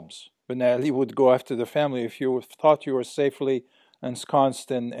qualms. Ben Ali would go after the family. If you thought you were safely ensconced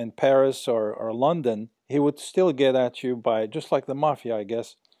in Paris or London, he would still get at you by, just like the mafia, I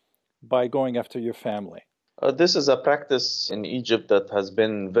guess, by going after your family. This is a practice in Egypt that has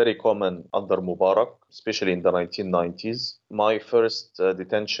been very common under Mubarak, especially in the 1990s. My first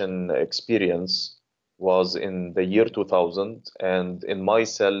detention experience was in the year 2000, and in my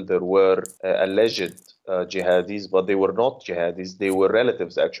cell there were alleged jihadis, but they were not jihadis. They were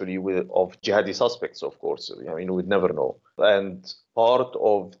relatives, actually, of jihadi suspects, of course. We'd never know. And part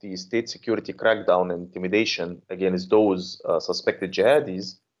of the state security crackdown and intimidation against those suspected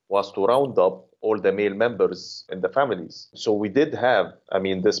jihadis was to round up all the male members in the families. So we did have,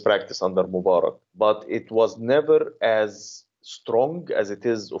 this practice under Mubarak, but it was never as strong as it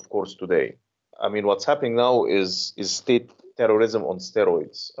is, of course, today. What's happening now is state terrorism on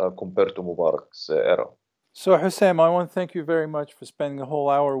steroids compared to Mubarak's era. So, Hussam, I want to thank you very much for spending a whole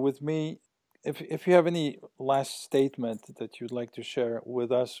hour with me. If you have any last statement that you'd like to share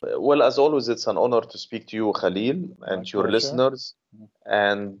with us. Well, as always, it's an honor to speak to you, Khalil, and your listeners.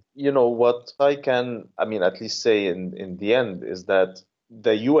 And, what I can, at least say in the end is that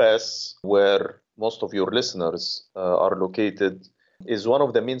the U.S., where most of your listeners are located, is one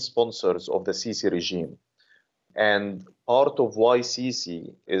of the main sponsors of the Sisi regime. And part of why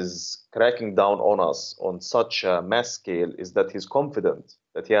Sisi is cracking down on us on such a mass scale is that he's confident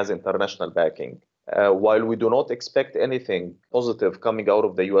that he has international backing. While we do not expect anything positive coming out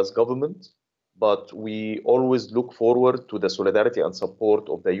of the US government, but we always look forward to the solidarity and support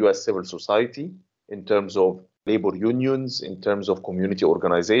of the US civil society in terms of labor unions, in terms of community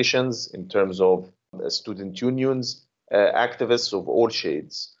organizations, in terms of student unions, activists of all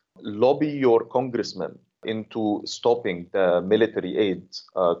shades. Lobby your congressmen into stopping the military aid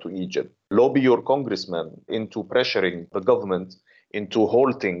to Egypt. Lobby your congressman into pressuring the government into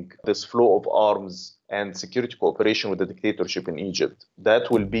halting this flow of arms and security cooperation with the dictatorship in Egypt.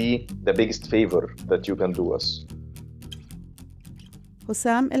 That will be the biggest favor that you can do us.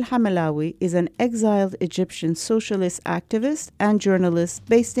 Hussam El-Hamalawi is an exiled Egyptian socialist activist and journalist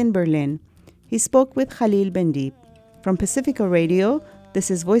based in Berlin. He spoke with Khalil Bendib. From Pacifica Radio, this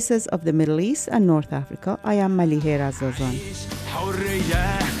is Voices of the Middle East and North Africa. I am Malihe Razazan.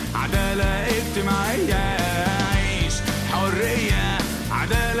 حرية عدالة اجتماعية عيش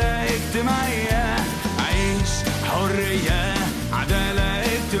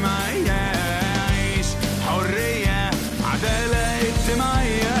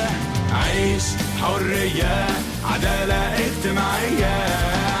حرية عدالة اجتماعية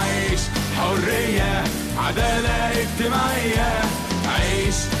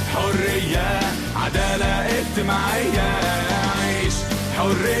عيش حرية عدالة اجتماعية عيش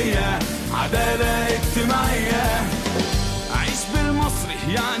حرية عدالة اجتماعية عيش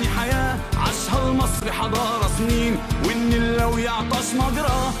بالمصري يعني حياة عاشها المصري حضارة سنين والنيل لو يعطش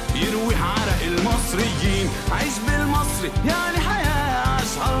مجرى يروي عرق المصريين عيش بالمصري يعني حياة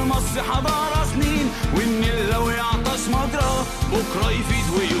عاشها المصري حضارة سنين والنيل لو يعطش مجرى بكرة يفيد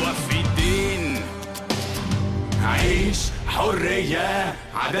ويوفي الدين عيش حرية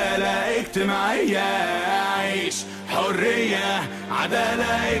عدالة اجتماعية عيش حرية عدالة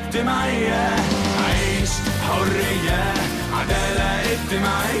اجتماعية عيش حرية عدالة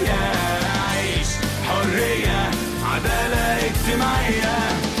اجتماعية عيش حرية عدالة اجتماعية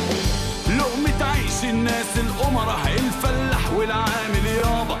لقمة عيش الناس الأمراء الفلاح والعامل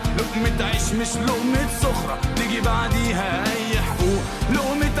يابا لقمة عيش مش لقمة سخرة تيجي بعديها أي حقوق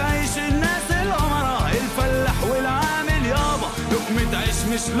لقمة عيش الناس الأمراء الفلاح والعامل يابا لقمة عيش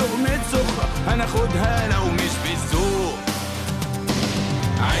مش لقمة سخرة هناخدها لو مش بالذوق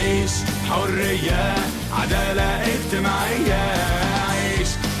عيش حرية عدالة اجتماعية عيش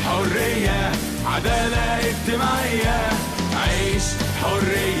حرية عدالة اجتماعية عيش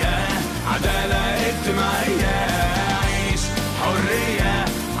حرية عدالة اجتماعية عيش حرية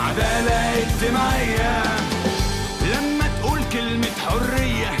عدالة اجتماعية لما تقول كلمة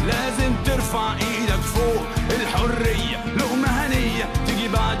حرية لازم ترفع ايدك فوق الحرية لقمة هنية تيجي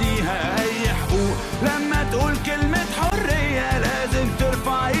بعديها اي حقوق لما تقول كلمة حرية لازم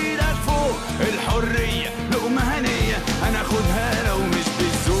ترفع ايدك فوق الحرية لقمة هنية هناخدها لو مش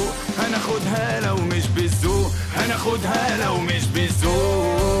بالذوق هناخدها لو مش بالذوق هناخدها لو مش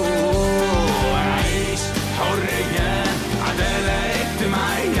بالذوق عيش حرية عدالة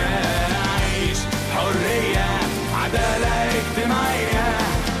اجتماعية عيش حرية عدالة اجتماعية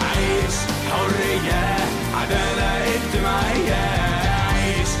عيش حرية عدالة اجتماعية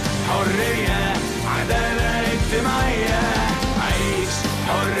عيش حرية عدالة اجتماعية عيش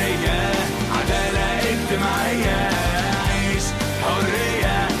حرية عدالة اجتماعية عيش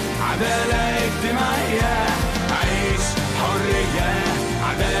حرية عدالة اجتماعية عيش حرية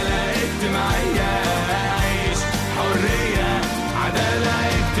عدالة اجتماعية عيش حرية عدالة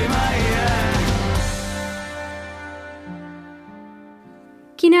اجتماعية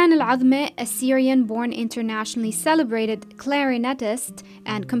Kenan Al-Azmeh, a Syrian-born internationally celebrated clarinetist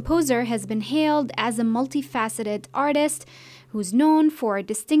and composer, has been hailed as a multifaceted artist who's known for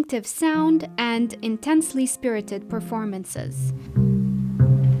distinctive sound and intensely spirited performances.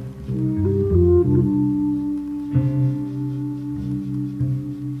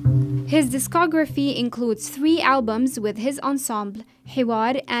 His discography includes 3 albums with his ensemble,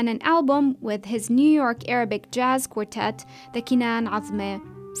 Hiwar, and an album with his New York Arabic jazz quartet, the Kenan Azmeh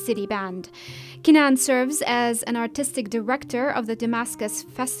City Band. Kenan serves as an artistic director of the Damascus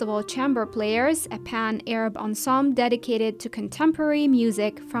Festival Chamber Players, a pan-Arab ensemble dedicated to contemporary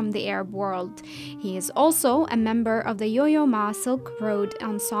music from the Arab world. He is also a member of the Yo-Yo Ma Silk Road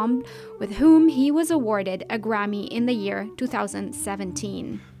Ensemble, with whom he was awarded a Grammy in the year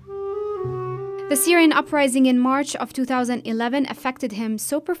 2017. The Syrian uprising in March of 2011 affected him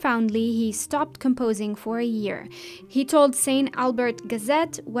so profoundly he stopped composing for a year. He told St. Albert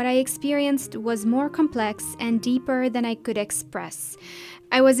Gazette, "What I experienced was more complex and deeper than I could express.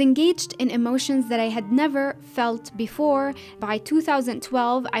 I was engaged in emotions that I had never felt before. By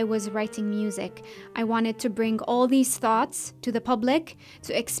 2012, I was writing music. I wanted to bring all these thoughts to the public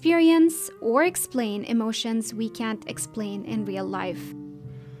to experience or explain emotions we can't explain in real life."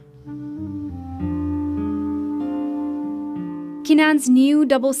 Kenan's new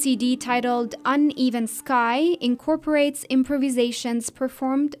double CD titled Uneven Sky incorporates improvisations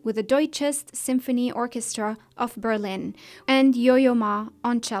performed with the Deutsches Symphony Orchestra of Berlin and Yo-Yo Ma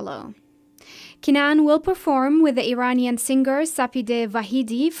on cello. Kinan will perform with the Iranian singer Sapideh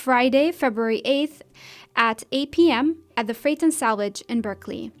Vahidi Friday, February 8th at 8 p.m. at the Freight and Salvage in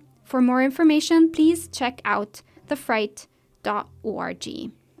Berkeley. For more information, please check out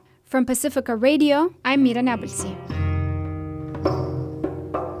thefreight.org. From Pacifica Radio, I'm Mira Nabulsi.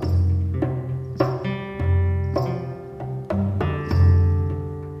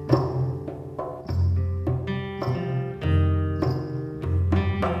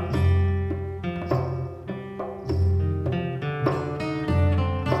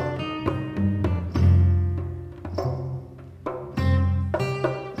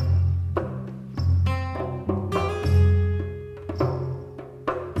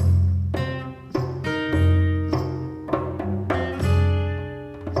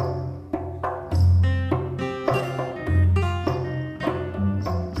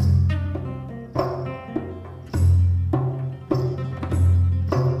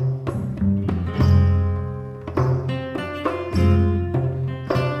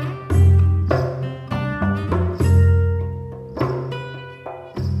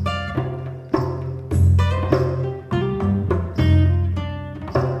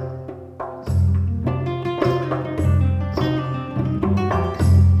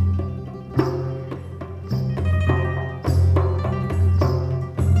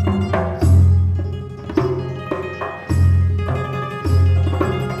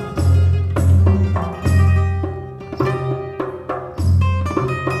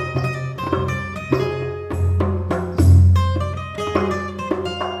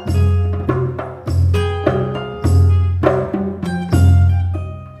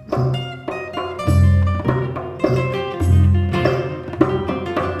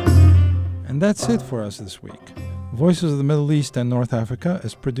 That's it for us this week. Voices of the Middle East and North Africa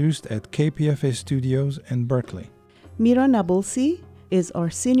is produced at KPFA Studios in Berkeley. Mira Nabulsi is our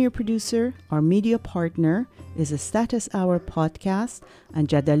senior producer. Our media partner is a Status Hour podcast and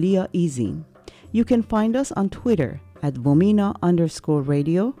Jadalia Izin. You can find us on Twitter at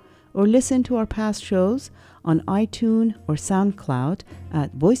Vomina_radio or listen to our past shows on iTunes or SoundCloud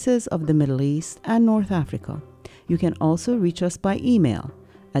at Voices of the Middle East and North Africa. You can also reach us by email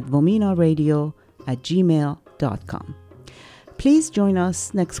at vominaradio@gmail.com. Please join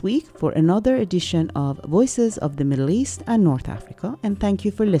us next week for another edition of Voices of the Middle East and North Africa, and thank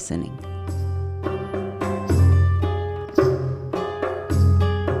you for listening.